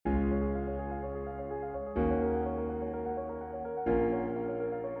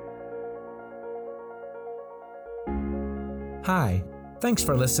Hi, thanks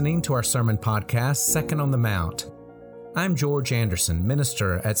for listening to our sermon podcast, Second on the Mount. I'm George Anderson,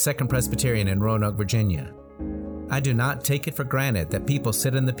 minister at Second Presbyterian in Roanoke, Virginia. I do not take it for granted that people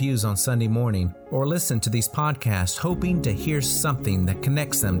sit in the pews on Sunday morning or listen to these podcasts hoping to hear something that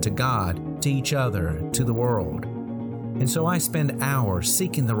connects them to God, to each other, to the world. And so I spend hours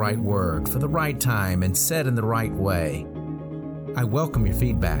seeking the right word for the right time and said in the right way. I welcome your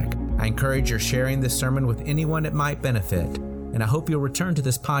feedback. I encourage your sharing this sermon with anyone it might benefit, and I hope you'll return to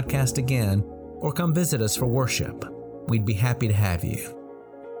this podcast again or come visit us for worship. We'd be happy to have you.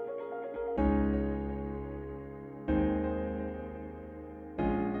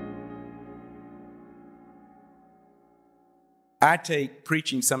 I take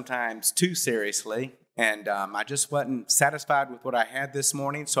preaching sometimes too seriously, and I just wasn't satisfied with what I had this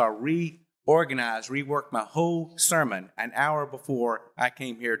morning, so I reworked my whole sermon an hour before I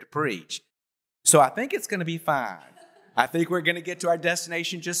came here to preach. So I think it's going to be fine. I think we're going to get to our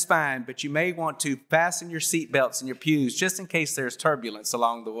destination just fine, but you may want to fasten your seatbelts in your pews just in case there's turbulence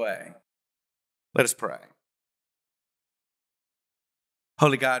along the way. Let us pray.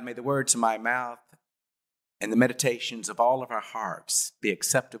 Holy God, may the words of my mouth and the meditations of all of our hearts be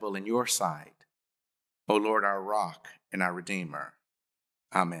acceptable in your sight, O Lord, our rock and our redeemer.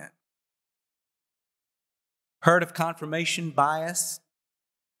 Amen. Heard of confirmation bias?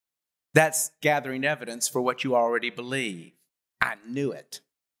 That's gathering evidence for what you already believe. I knew it.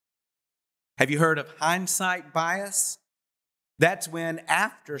 Have you heard of hindsight bias? That's when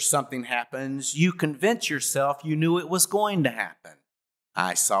after something happens, you convince yourself you knew it was going to happen.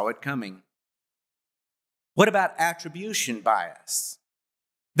 I saw it coming. What about attribution bias?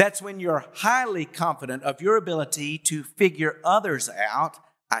 That's when you're highly confident of your ability to figure others out.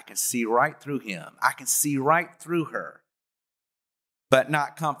 I can see right through him. I can see right through her. But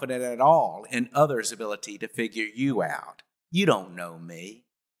not confident at all in others' ability to figure you out. You don't know me.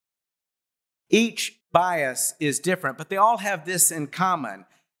 Each bias is different, but they all have this in common.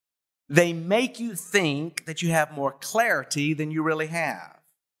 They make you think that you have more clarity than you really have.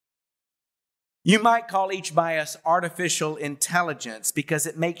 You might call each bias artificial intelligence because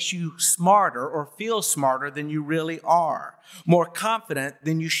it makes you smarter or feel smarter than you really are, more confident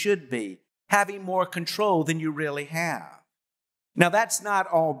than you should be, having more control than you really have. Now, that's not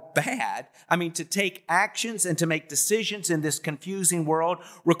all bad. To take actions and to make decisions in this confusing world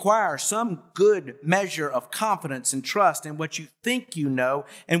requires some good measure of confidence and trust in what you think you know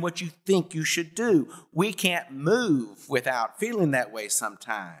and what you think you should do. We can't move without feeling that way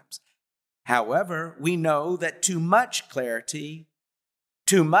sometimes. However, we know that too much clarity,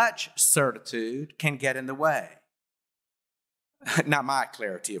 too much certitude can get in the way. Not my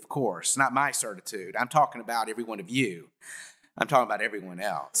clarity, of course, not my certitude. I'm talking about every one of you. I'm talking about everyone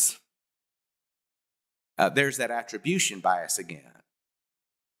else. There's that attribution bias again.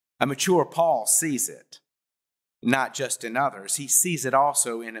 A mature Paul sees it, not just in others. He sees it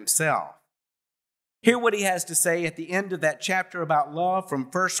also in himself. Hear what he has to say at the end of that chapter about love from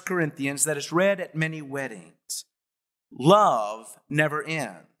 1 Corinthians that is read at many weddings. Love never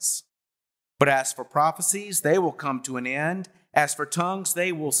ends. But as for prophecies, they will come to an end. As for tongues,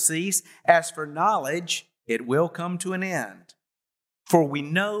 they will cease. As for knowledge, it will come to an end. For we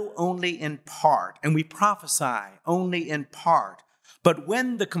know only in part, and we prophesy only in part. But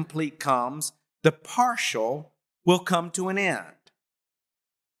when the complete comes, the partial will come to an end.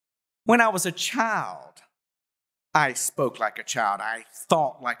 When I was a child, I spoke like a child. I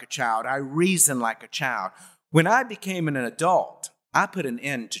thought like a child. I reasoned like a child. When I became an adult, I put an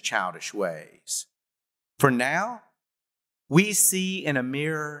end to childish ways. For now, we see in a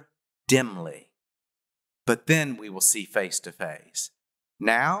mirror dimly, but then we will see face to face.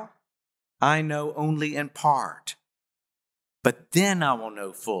 Now, I know only in part, but then I will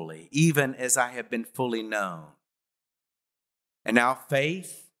know fully, even as I have been fully known. And now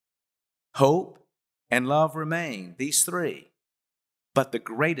faith, hope, and love remain, these three. But the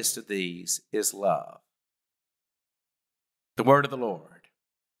greatest of these is love. The word of the Lord.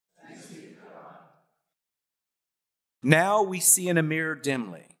 Thanks be to God. Now we see in a mirror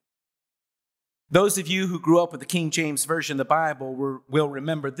dimly. Those of you who grew up with the King James Version of the Bible will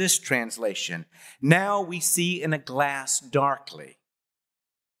remember this translation. Now we see in a glass darkly.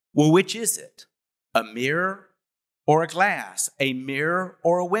 Well, which is it? A mirror or a glass? A mirror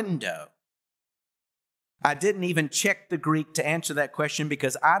or a window? I didn't even check the Greek to answer that question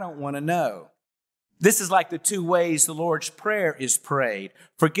because I don't want to know. This is like the two ways the Lord's Prayer is prayed.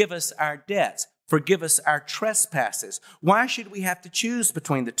 Forgive us our debts. Forgive us our trespasses. Why should we have to choose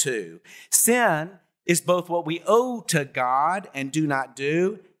between the two? Sin is both what we owe to God and do not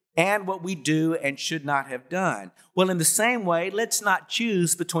do, and what we do and should not have done. Well, in the same way, let's not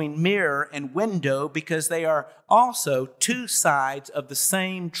choose between mirror and window, because they are also two sides of the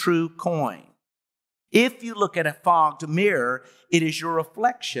same true coin. If you look at a fogged mirror, it is your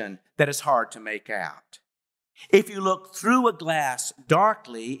reflection that is hard to make out. If you look through a glass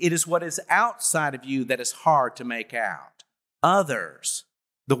darkly, it is what is outside of you that is hard to make out. Others,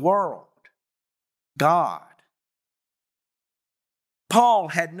 the world, God. Paul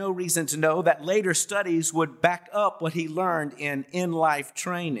had no reason to know that later studies would back up what he learned in life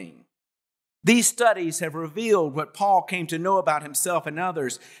training. These studies have revealed what Paul came to know about himself and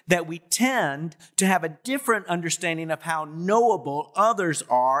others, that we tend to have a different understanding of how knowable others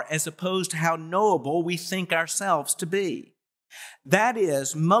are as opposed to how knowable we think ourselves to be. That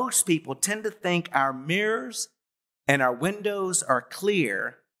is, most people tend to think our mirrors and our windows are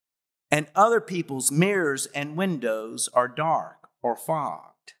clear, and other people's mirrors and windows are dark or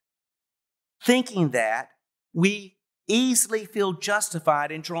fogged. Thinking that, we easily feel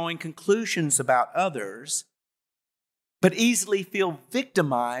justified in drawing conclusions about others, but easily feel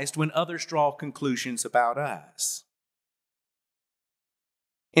victimized when others draw conclusions about us.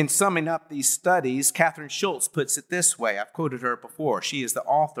 In summing up these studies, Catherine Schultz puts it this way. I've quoted her before. She is the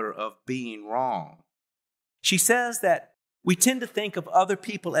author of Being Wrong. She says that we tend to think of other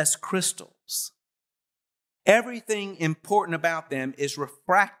people as crystals. Everything important about them is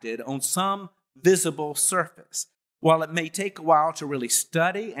refracted on some visible surface. While it may take a while to really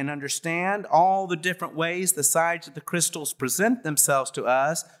study and understand all the different ways the sides of the crystals present themselves to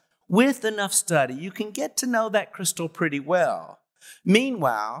us, with enough study, you can get to know that crystal pretty well.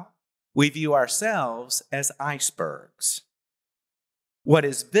 Meanwhile, we view ourselves as icebergs. What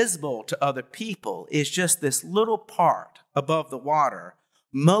is visible to other people is just this little part above the water.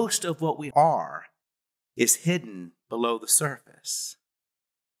 Most of what we are is hidden below the surface.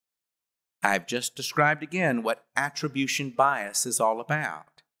 I've just described again what attribution bias is all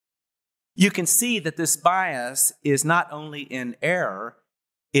about. You can see that this bias is not only in error,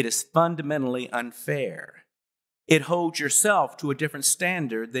 it is fundamentally unfair. It holds yourself to a different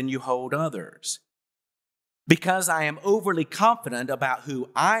standard than you hold others. Because I am overly confident about who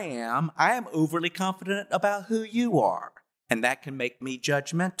I am overly confident about who you are, and that can make me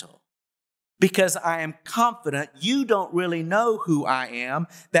judgmental. Because I am confident you don't really know who I am,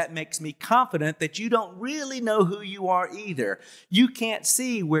 that makes me confident that you don't really know who you are either. You can't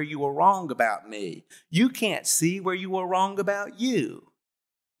see where you were wrong about me. You can't see where you were wrong about you.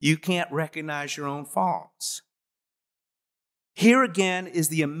 You can't recognize your own faults. Here again is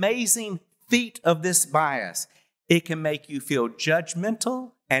the amazing feat of this bias. It can make you feel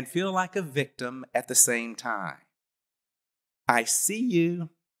judgmental and feel like a victim at the same time. I see you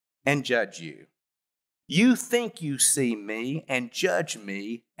and judge you. You think you see me and judge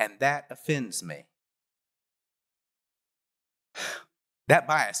me, and that offends me. That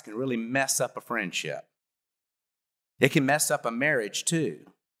bias can really mess up a friendship. It can mess up a marriage too.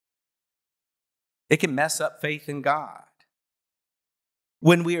 It can mess up faith in God.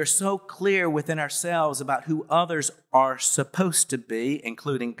 When we are so clear within ourselves about who others are supposed to be,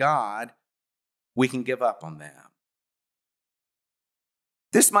 including God, we can give up on them.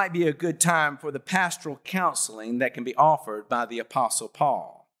 This might be a good time for the pastoral counseling that can be offered by the Apostle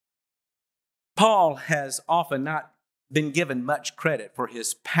Paul. Paul has often not been given much credit for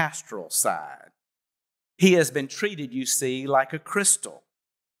his pastoral side. He has been treated, you see, like a crystal.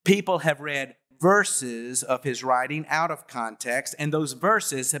 People have read verses of his writing out of context, and those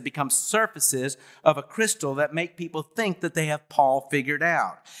verses have become surfaces of a crystal that make people think that they have Paul figured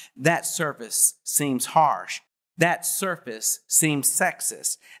out. That surface seems harsh. That surface seems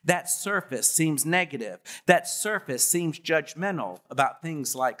sexist. That surface seems negative. That surface seems judgmental about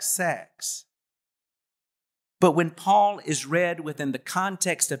things like sex. But when Paul is read within the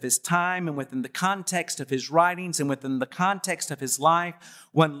context of his time and within the context of his writings and within the context of his life,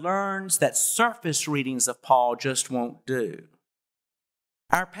 one learns that surface readings of Paul just won't do.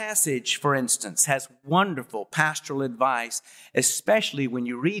 Our passage, for instance, has wonderful pastoral advice, especially when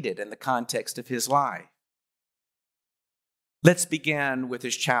you read it in the context of his life. Let's begin with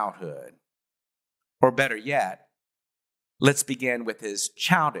his childhood. Or better yet, let's begin with his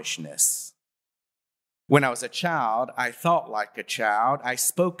childishness. When I was a child, I thought like a child, I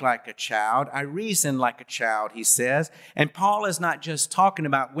spoke like a child, I reasoned like a child, he says. And Paul is not just talking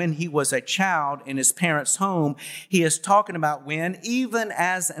about when he was a child in his parents' home. He is talking about when, even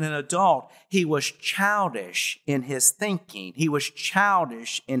as an adult, he was childish in his thinking. He was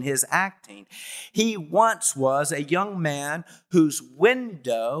childish in his acting. He once was a young man whose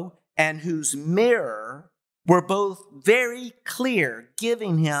window and whose mirror were both very clear,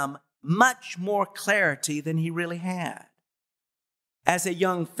 giving him much more clarity than he really had. As a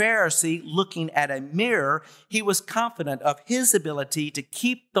young Pharisee looking at a mirror, he was confident of his ability to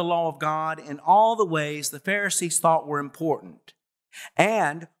keep the law of God in all the ways the Pharisees thought were important.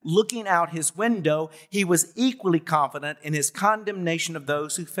 And looking out his window, he was equally confident in his condemnation of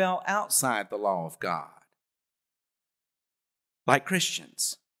those who fell outside the law of God. Like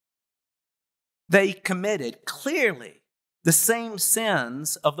Christians, they committed clearly the same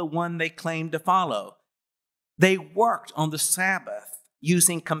sins of the one they claimed to follow. They worked on the Sabbath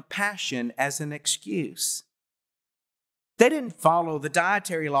using compassion as an excuse. They didn't follow the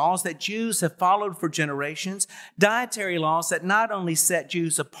dietary laws that Jews have followed for generations, dietary laws that not only set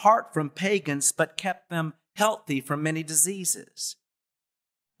Jews apart from pagans, but kept them healthy from many diseases.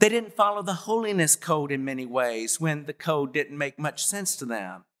 They didn't follow the holiness code in many ways when the code didn't make much sense to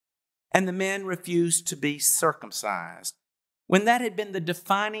them. And the men refused to be circumcised when that had been the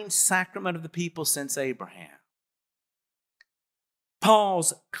defining sacrament of the people since Abraham.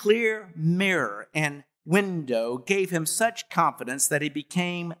 Paul's clear mirror and window gave him such confidence that he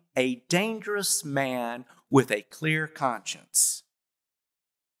became a dangerous man with a clear conscience.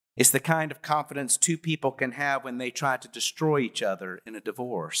 It's the kind of confidence two people can have when they try to destroy each other in a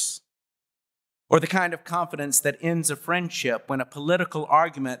divorce. Or the kind of confidence that ends a friendship when a political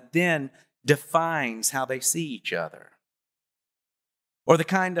argument then defines how they see each other. Or the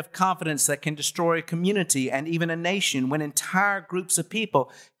kind of confidence that can destroy a community and even a nation when entire groups of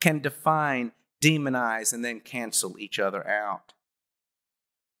people can define, demonize, and then cancel each other out.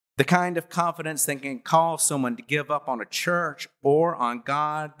 The kind of confidence that can cause someone to give up on a church or on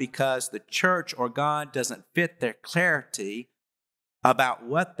God because the church or God doesn't fit their clarity about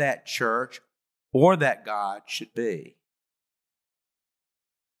what that church or that God should be.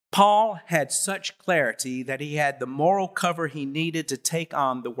 Paul had such clarity that he had the moral cover he needed to take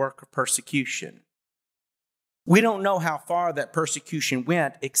on the work of persecution. We don't know how far that persecution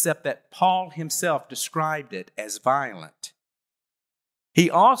went, except that Paul himself described it as violent. He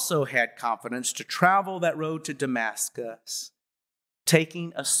also had confidence to travel that road to Damascus,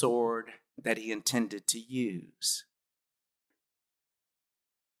 taking a sword that he intended to use.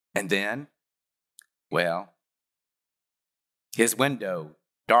 And then, well, his window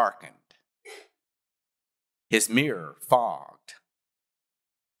darkened, his mirror fogged.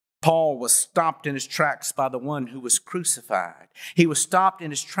 Paul was stopped in his tracks by the one who was crucified. He was stopped in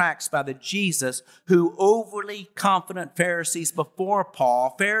his tracks by the Jesus who overly confident Pharisees before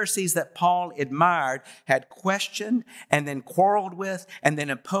Paul, Pharisees that Paul admired, had questioned and then quarreled with and then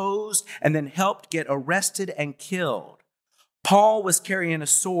opposed and then helped get arrested and killed. Paul was carrying a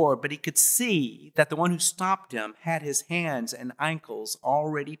sword, but he could see that the one who stopped him had his hands and ankles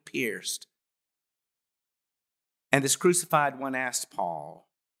already pierced. And this crucified one asked Paul,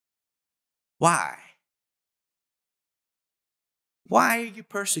 "Why? Why are you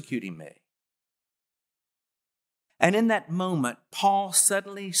persecuting me?" And in that moment, Paul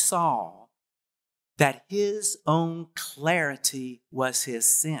suddenly saw that his own clarity was his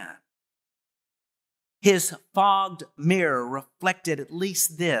sin. His fogged mirror reflected at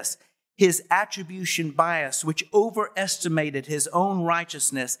least this: his attribution bias, which overestimated his own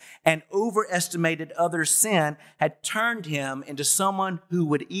righteousness and overestimated others' sin, had turned him into someone who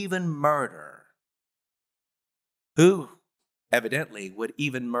would even murder. Who, evidently, would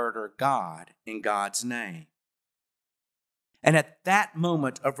even murder God in God's name. And at that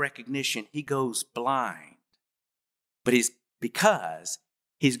moment of recognition, he goes blind. But because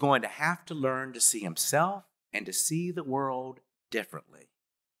he's going to have to learn to see himself and to see the world differently.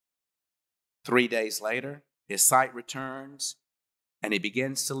 3 days later, his sight returns, and he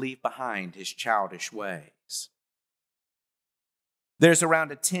begins to leave behind his childish ways. There's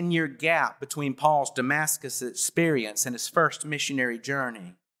around a 10-year gap between Paul's Damascus experience and his first missionary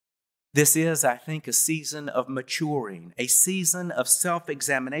journey. This is, I think, a season of maturing, a season of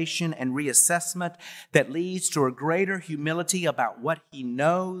self-examination and reassessment that leads to a greater humility about what he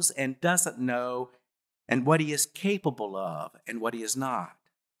knows and doesn't know, and what he is capable of and what he is not.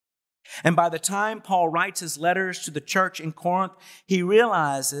 And by the time Paul writes his letters to the church in Corinth, he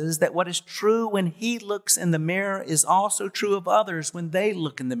realizes that what is true when he looks in the mirror is also true of others when they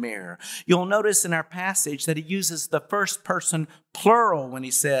look in the mirror. You'll notice in our passage that he uses the first person plural when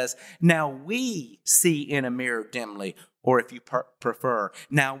he says, "Now we see in a mirror dimly," or if you prefer,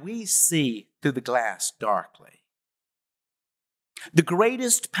 "Now we see through the glass darkly." The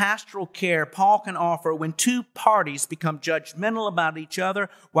greatest pastoral care Paul can offer when two parties become judgmental about each other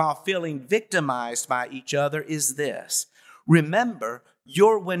while feeling victimized by each other is this: remember,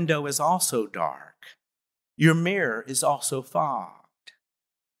 your window is also dark. Your mirror is also fogged.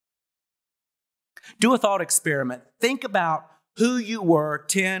 Do a thought experiment. Think about who you were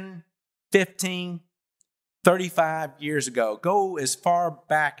 10, 15, 35 years ago. Go as far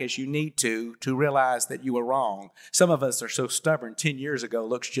back as you need to realize that you were wrong. Some of us are so stubborn, 10 years ago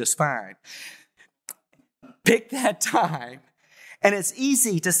looks just fine. Pick that time, and it's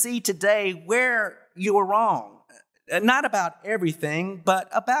easy to see today where you were wrong. Not about everything, but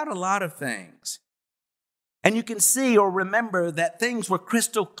about a lot of things. And you can see or remember that things were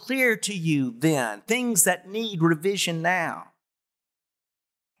crystal clear to you then, things that need revision now.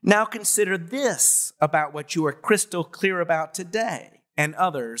 Now consider this about what you are crystal clear about today and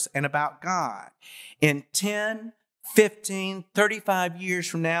others and about God. In 10, 15, 35 years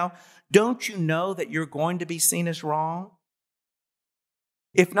from now, don't you know that you're going to be seen as wrong?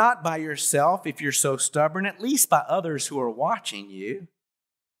 If not by yourself, if you're so stubborn, at least by others who are watching you.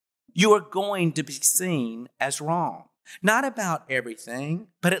 You are going to be seen as wrong. Not about everything,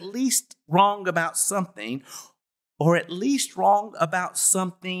 but at least wrong about something, or at least wrong about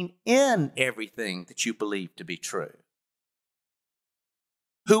something in everything that you believe to be true.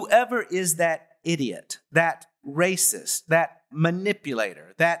 Whoever is that idiot, that racist, that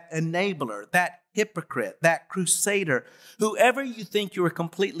manipulator, that enabler, that hypocrite, that crusader, whoever you think you are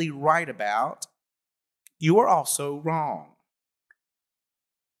completely right about, you are also wrong.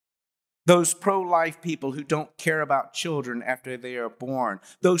 Those pro-life people who don't care about children after they are born.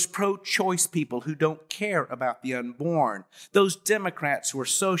 Those pro-choice people who don't care about the unborn. Those Democrats who are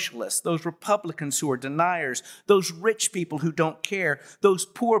socialists. Those Republicans who are deniers. Those rich people who don't care. Those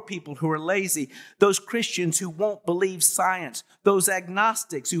poor people who are lazy. Those Christians who won't believe science. Those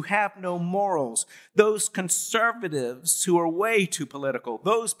agnostics who have no morals. Those conservatives who are way too political.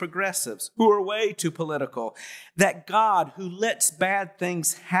 Those progressives who are way too political. That God who lets bad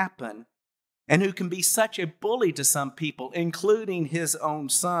things happen and who can be such a bully to some people, including his own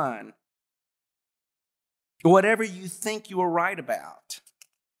son. Whatever you think you are right about,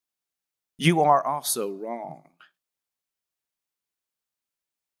 you are also wrong.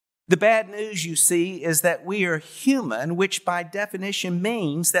 The bad news, you see, is that we are human, which by definition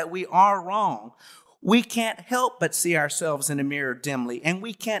means that we are wrong. We can't help but see ourselves in a mirror dimly, and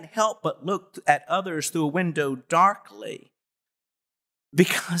we can't help but look at others through a window darkly.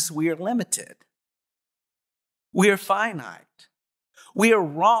 Because we are limited. We are finite. We are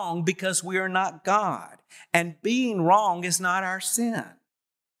wrong because we are not God. And being wrong is not our sin.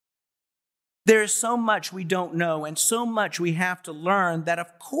 There is so much we don't know and so much we have to learn that,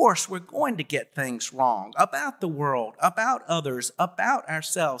 of course, we're going to get things wrong about the world, about others, about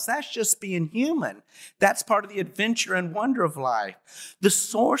ourselves. That's just being human. That's part of the adventure and wonder of life. The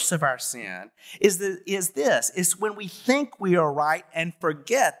source of our sin is when we think we are right and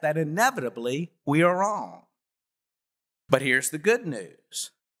forget that inevitably we are wrong. But here's the good news.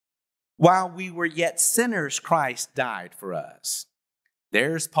 While we were yet sinners, Christ died for us.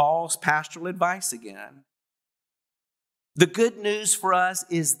 There's Paul's pastoral advice again. The good news for us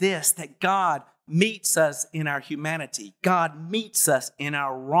is this, that God meets us in our humanity. God meets us in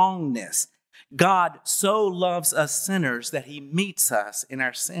our wrongness. God so loves us sinners that he meets us in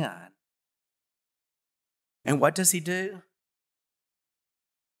our sin. And what does he do?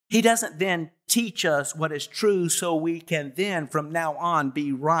 He doesn't then teach us what is true so we can then from now on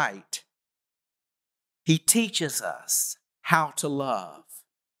be right. He teaches us how to love.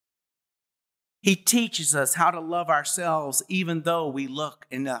 He teaches us how to love ourselves even though we look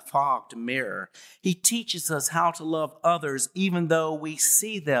in a fogged mirror. He teaches us how to love others even though we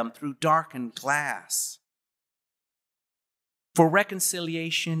see them through darkened glass. For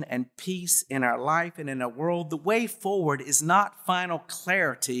reconciliation and peace in our life and in our world, the way forward is not final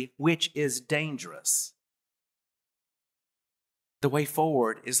clarity, which is dangerous. The way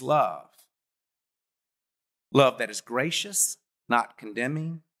forward is love. Love that is gracious, not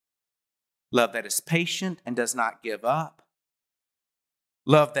condemning. Love that is patient and does not give up.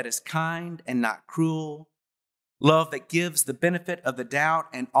 Love that is kind and not cruel. Love that gives the benefit of the doubt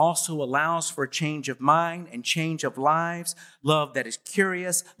and also allows for a change of mind and change of lives. Love that is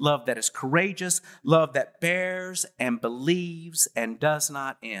curious. Love that is courageous. Love that bears and believes and does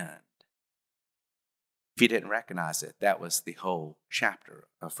not end. If you didn't recognize it, that was the whole chapter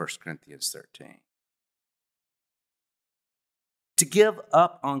of 1 Corinthians 13. To give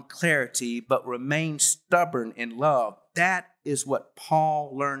up on clarity but remain stubborn in love, that is what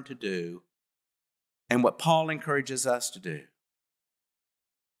Paul learned to do and what Paul encourages us to do.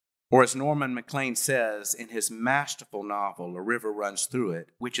 Or as Norman MacLean says in his masterful novel, A River Runs Through It,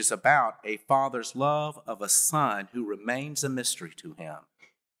 which is about a father's love of a son who remains a mystery to him.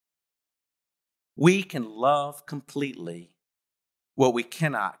 We can love completely what we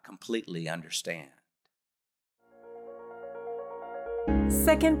cannot completely understand.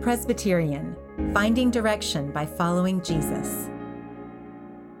 Second Presbyterian, finding direction by following Jesus.